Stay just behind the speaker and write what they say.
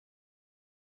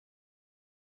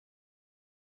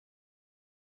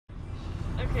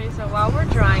Okay, so while we're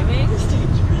driving,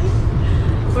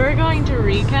 we're going to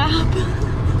recap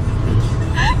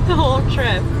the whole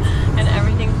trip and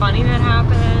everything funny that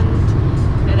happened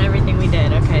and everything we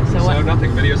did. Okay, so what? So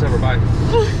nothing. Videos over. Bye.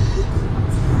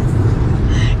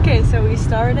 Okay, so we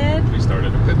started. We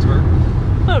started in Pittsburgh.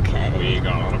 Okay. We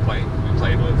got on a plane. We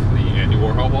played with the Andy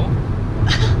Warhol wall.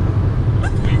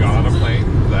 We got on a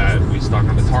plane that we stuck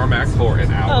on the tarmac for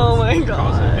an hour. Oh my god.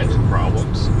 Causing engine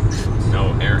problems.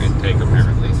 No air intake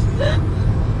apparently.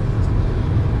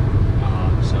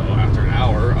 So after an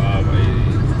hour of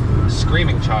a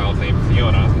screaming child named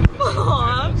Fiona.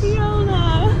 Aw,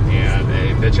 Fiona. And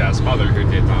a bitch-ass mother who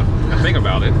did not a thing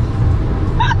about it.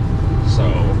 So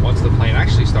once the plane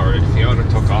actually started, Fiona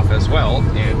took off as well,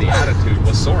 and the attitude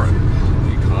was soaring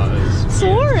because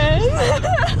soaring.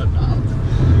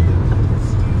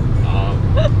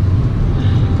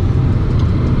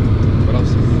 What else?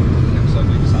 So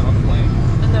we sat on the plane.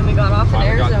 And then we got off in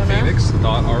Arizona. Got to Phoenix.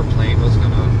 Thought our plane was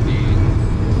gonna be,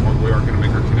 or we weren't gonna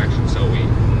make our connection. So we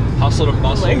hustled and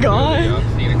bustled through the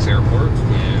Phoenix airport,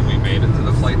 and we made it to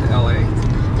the flight to LA.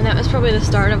 And that was probably the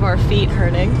start of our feet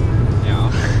hurting.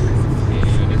 Yeah.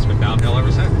 And it's been downhill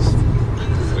ever since.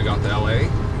 We got to LA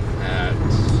at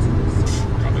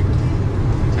probably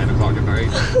 10 o'clock at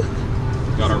night.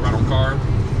 Got our rental car.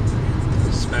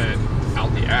 Spent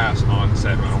out the ass on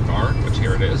said rental car, which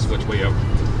here it is, which we have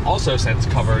also since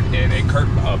covered in a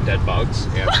curtain of dead bugs,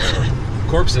 and their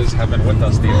corpses have been with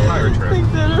us the entire trip.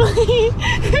 Like literally.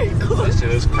 Let's do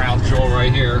this crown jewel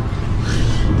right here.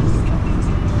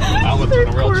 I was a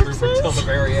real trooper until the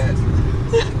very end.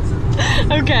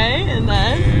 Okay, and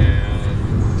then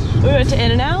we went to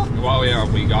In-N-Out. Well, yeah,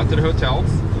 we got to the hotel,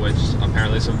 which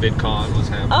apparently some VidCon was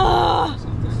happening. Oh,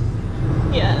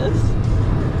 yes.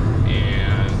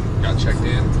 And got checked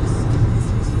in.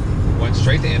 Went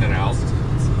straight to In-N-Out.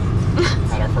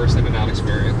 Had our first In-N-Out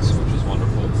experience, which was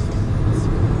wonderful.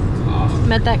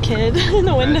 Met that kid in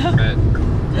the window. I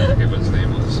forget what his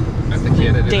name was. Met the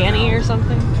kid at Danny In-N-Out. or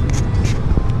something.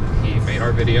 He made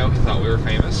our video. He thought we were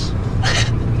famous.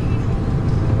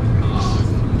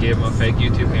 Gave him a fake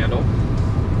YouTube handle.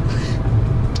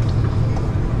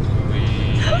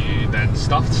 We then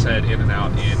stuffed said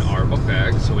In-N-Out in our book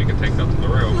bag so we could take it up to the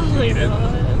room if we needed.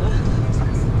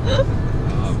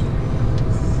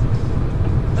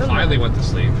 Finally went to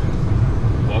sleep.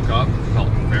 Woke up, felt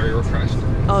very refreshed.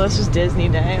 Oh, this was Disney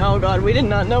Day. Oh god, we did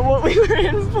not know what we were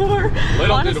in for.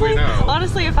 Little did we know.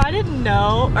 Honestly, if I didn't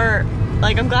know, or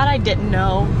like, I'm glad I didn't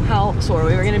know how sore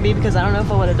we were gonna be, because I don't know if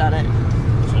I would have done it.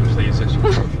 Oh, please,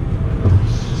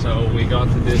 So we got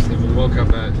to Disney. We woke up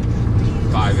at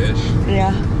 5-ish.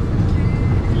 Yeah.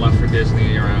 Left for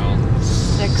Disney around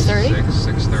 6:30.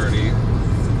 6:30.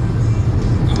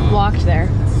 Walked there.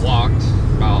 Walked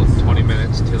about 20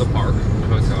 minutes to the park, the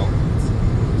hotel.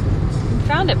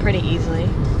 Found it pretty easily.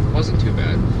 Wasn't too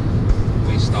bad.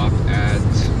 We stopped at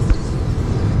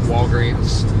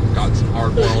Walgreens, got some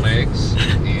hard-boiled eggs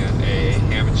and a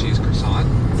ham and cheese croissant,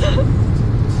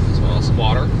 as well as some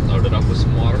water. Loaded up with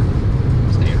some water.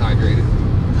 Staying hydrated.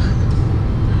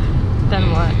 Then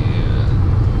what?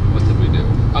 And what did we do?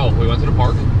 Oh, we went to the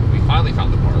park. We finally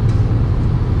found the park.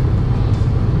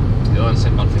 They let us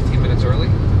in about 15 minutes early.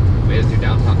 Made it through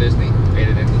downtown Disney. Made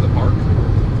it into the park.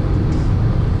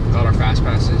 Got our fast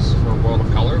passes for World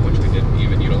of Color, which we didn't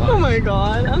even utilize. Oh my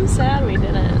god, I'm sad we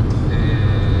didn't.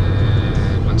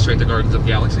 And went straight to Guardians of the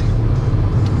Galaxy,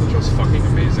 which was fucking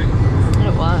amazing.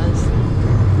 It was.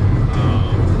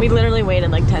 We literally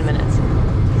waited like 10 minutes.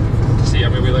 See, I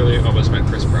mean, we literally almost met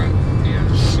Chris Pratt. Yeah,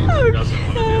 who doesn't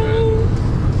want to do that?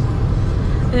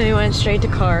 And then we went straight to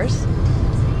Cars.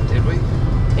 Did we?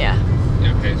 Yeah.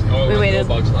 Yeah, okay. Oh, we waited.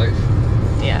 Bug's Life.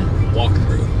 Yeah. Walk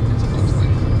through. It's a Bug's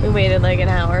Life. We waited like an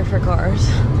hour for Cars.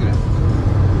 Yeah.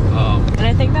 And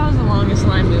I think that was the longest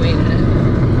line we waited in.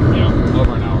 Yeah,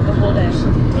 over an hour. The whole day.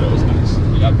 But it was nice.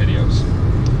 We got videos.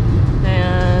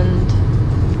 And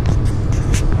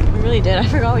we really did. I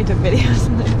forgot we took videos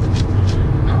in there.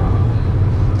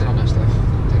 Did all that stuff.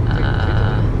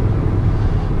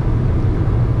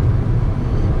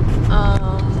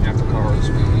 After Cars,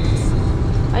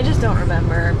 I just don't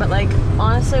remember. But like,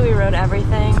 honestly, we rode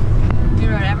everything. We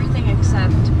rode everything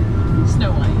except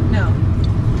Snow White. No.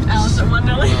 Alice in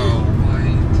Wonderland. Oh,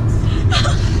 White.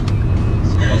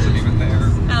 It wasn't even there.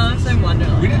 Alice in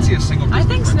Wonderland. We didn't see a single Disney I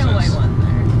think princess. Snow White was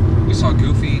there. We saw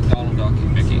Goofy, Donald Duck,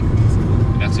 and Mickey.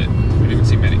 And that's it. We didn't even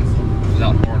see Minnie. It was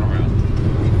out pouring around.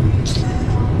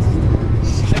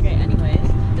 Okay, anyways.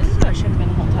 This is what it should have been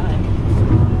the whole time.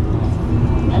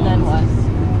 And then what?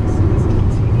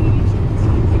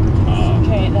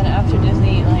 Okay, then after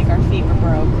Disney, like, our feet were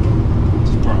broke.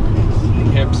 Just broke.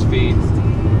 Hips, feet.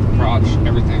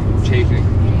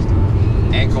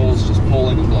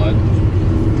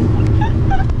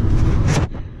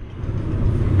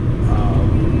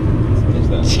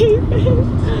 I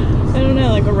don't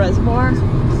know, like a reservoir,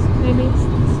 maybe?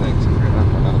 Thanks for that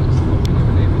one out. It's what we give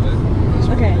a name of it. This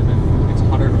one Okay. we give it. It's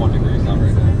 101 degrees out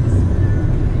right now.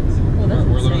 Well, that's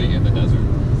We're literally insane. in the desert.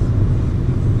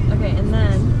 Okay, and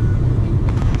then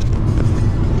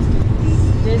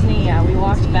Disney, yeah, we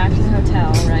walked back to the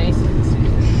hotel, right?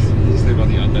 Let's think about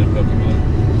the undead Pokemon.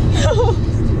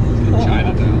 In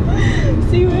Chinatown.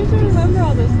 See, we have to remember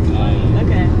all this.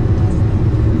 Okay.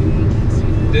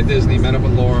 Did Disney, met up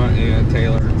with Laura and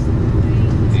Taylor,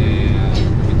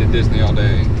 and we did Disney all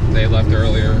day. They left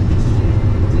earlier,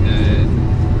 and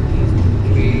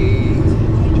we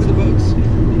to the boats.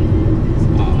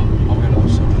 Oh man, that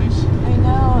was so nice. I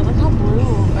know, look how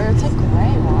blue, or it's like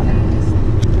gray water.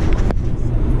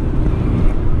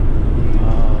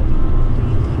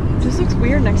 Just looks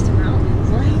weird next to mountains,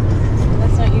 like,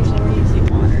 that's not usually where you see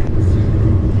water.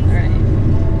 Alright.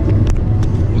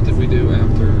 What did we do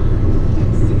after?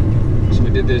 So we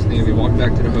did Disney, we walked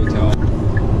back to the hotel,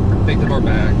 picked up our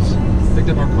bags, picked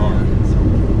up our car.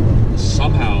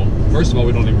 Somehow, first of all,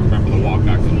 we don't even remember the walk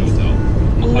back to the hotel.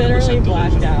 100% Literally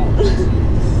blacked delusion.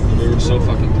 out. We were so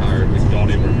fucking tired, we don't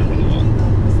even remember the walk.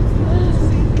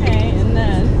 Okay, and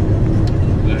Then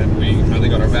we finally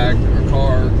got our bag in our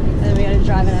car, then we had to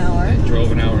drive an hour. and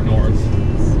drove an hour north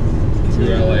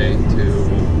through LA to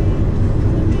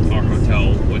our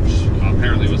hotel, which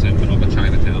apparently was in the middle of a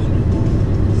Chinatown.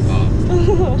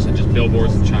 So just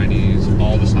billboards in Chinese,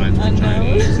 all the signs were in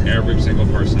Chinese, every single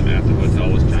person at the hotel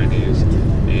was Chinese,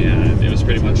 and it was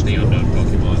pretty much the unknown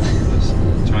Pokemon, just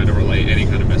trying to relay any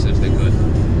kind of message they could.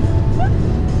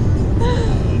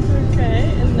 Okay,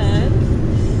 and then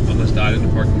Almost died in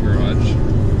the parking garage,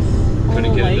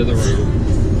 couldn't get into the room.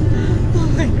 Oh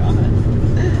my god.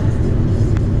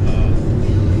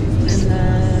 And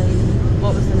then,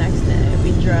 what was the next day?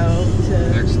 We drove to...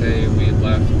 Next day we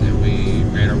left and we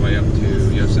made our way up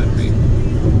to Yosemite.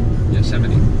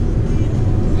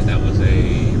 And that was a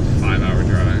 5-hour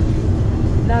drive.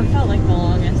 That felt like the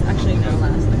longest. Actually, no,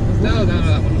 last night was No,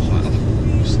 that one was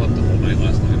fine. We slept the whole night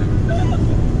last night.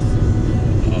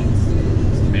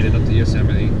 Made it up to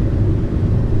Yosemite.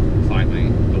 Finally,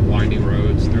 the winding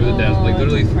roads through the desert, like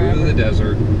literally through the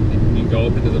desert. You go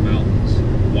up into the mountains,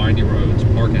 windy roads,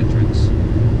 park entrance.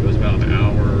 It was about an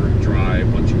hour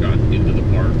drive once you got into the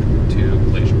park to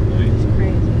Glacier Point. It's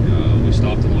crazy. We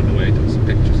stopped along the way, took some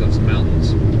pictures of some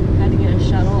mountains. Had to get a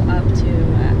shuttle up to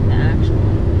the actual.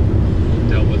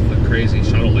 Dealt with the crazy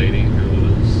shuttle lady who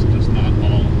was just not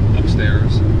all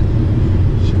upstairs.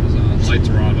 She was lights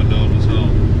were on, but no one was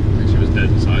home. I think she was dead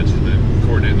inside. She's been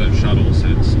coordinating that shuttle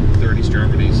since 30s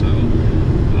Germany, so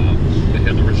the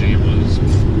Hitler regime was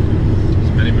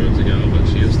many moons ago, but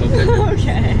she is still kicking.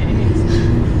 Okay.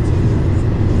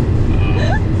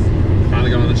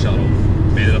 Finally got on the shuttle,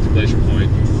 made it up to Glacier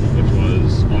Point, which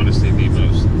was honestly the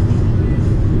most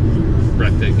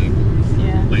breathtaking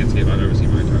landscape I've ever seen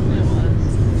in my entire life.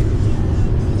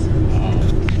 It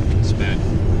was. Spent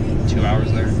 2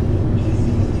 hours there,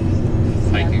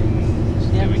 hiking,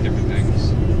 doing different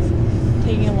things.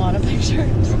 Taking a lot of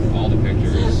pictures. Took all the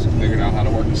pictures, figured out how to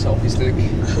work a selfie stick.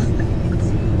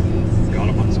 Got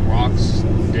up on some rocks,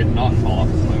 did not fall off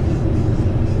the cliff.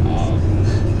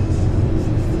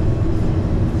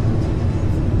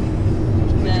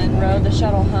 Then rode the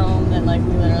shuttle home that like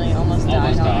we literally almost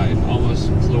died. Almost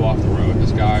flew off the road.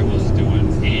 This guy was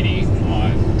doing 80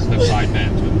 on cliffside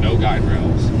bends with no guide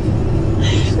rails.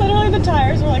 Literally the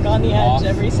tires were like on the edge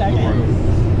every The second.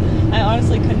 road. I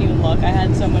honestly couldn't even look. I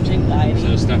had so much anxiety.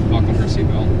 So Steph buckled her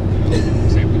seatbelt,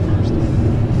 safety first.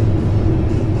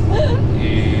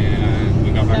 And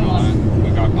we got back on. We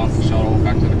got off the shuttle,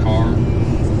 back to the car,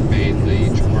 made the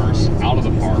traverse out of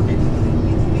the park,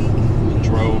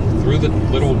 drove through the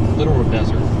literal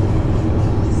desert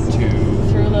to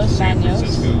Through Los San Banos.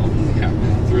 Francisco. Yeah,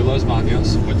 through Los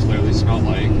Banos, which literally smelled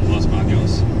like Los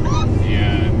Banos.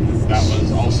 And that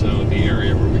was also the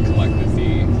area where we collected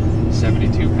the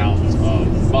 72 pounds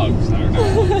of bugs that are now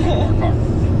in our car.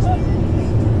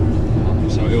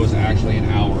 So it was actually an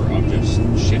hour of just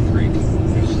shit creek.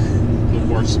 Just the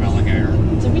worst smelling air.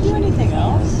 Did we do anything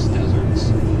else?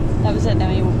 Deserts. That was it. Then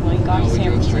we got No, to we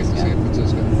San drove straight to Francisco. San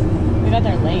Francisco. We got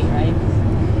there late, right?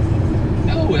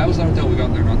 No, that was not until we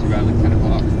got there not too bad, like 10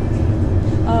 o'clock.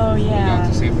 Oh We got yeah.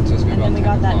 to San Francisco And about then we 10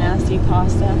 got that o'clock. nasty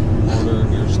pasta.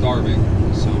 We were starving,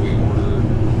 so we ordered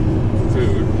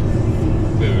food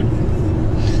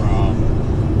from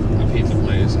a pizza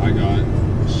place. I got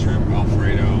shrimp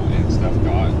Alfredo and Steph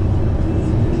got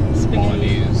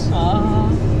bolognese.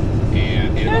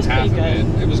 And ate It about was half of pretty it.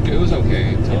 good. It was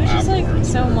okay until It was just like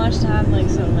afterwards. so much to have like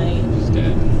so late. Just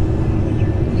dead.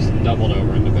 Just doubled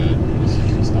over into bed.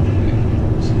 Just stomach pain.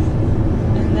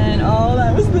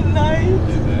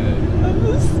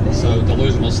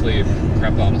 sleep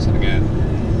crept on us again.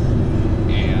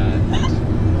 And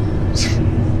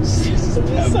I'm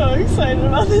so excited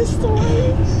about this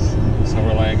story. so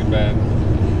we're laying in bed,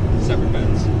 separate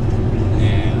beds,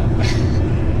 and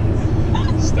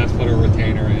Steph put her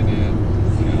retainer in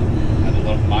and, you know, had a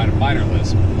little minor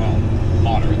lisp, well,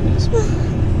 moderate lisp,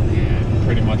 and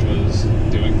pretty much was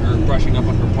doing her brushing up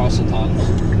on her parcel tongue.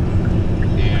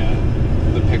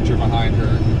 And the picture behind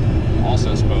her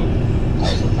also spoke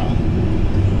parcel tongue,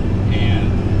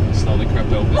 and slowly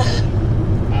crept open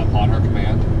upon her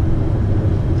command.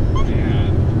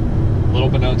 And little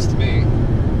beknownst to me,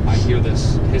 I hear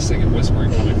this hissing and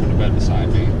whispering coming from the bed beside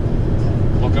me.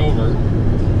 Look over,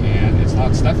 and it's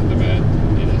not Steph in the bed.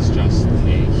 It is just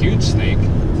a huge snake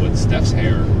with Steph's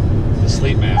hair, the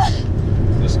sleep mask,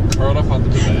 just curled up onto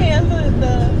the bed. And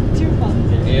the Tupac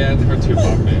bandana. And her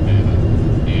Tupac bandana.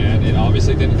 And it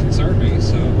obviously didn't concern me,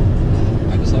 so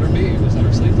I just let her be. Just let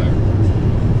her sleep there.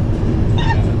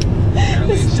 And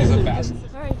apparently she's a bastard.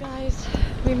 Alright guys,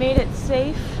 we made it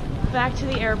safe back to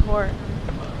the airport.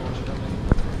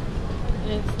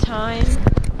 And it's time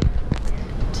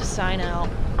to sign out.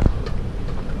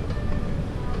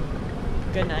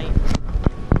 Good night.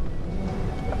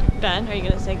 Ben, are you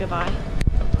gonna say goodbye?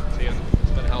 See ya.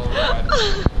 It's been a hell of a ride.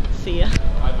 See ya.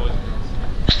 Bye, boys and girls.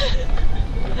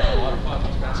 We've had a lot of fun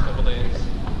these past couple days.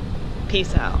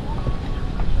 Peace out.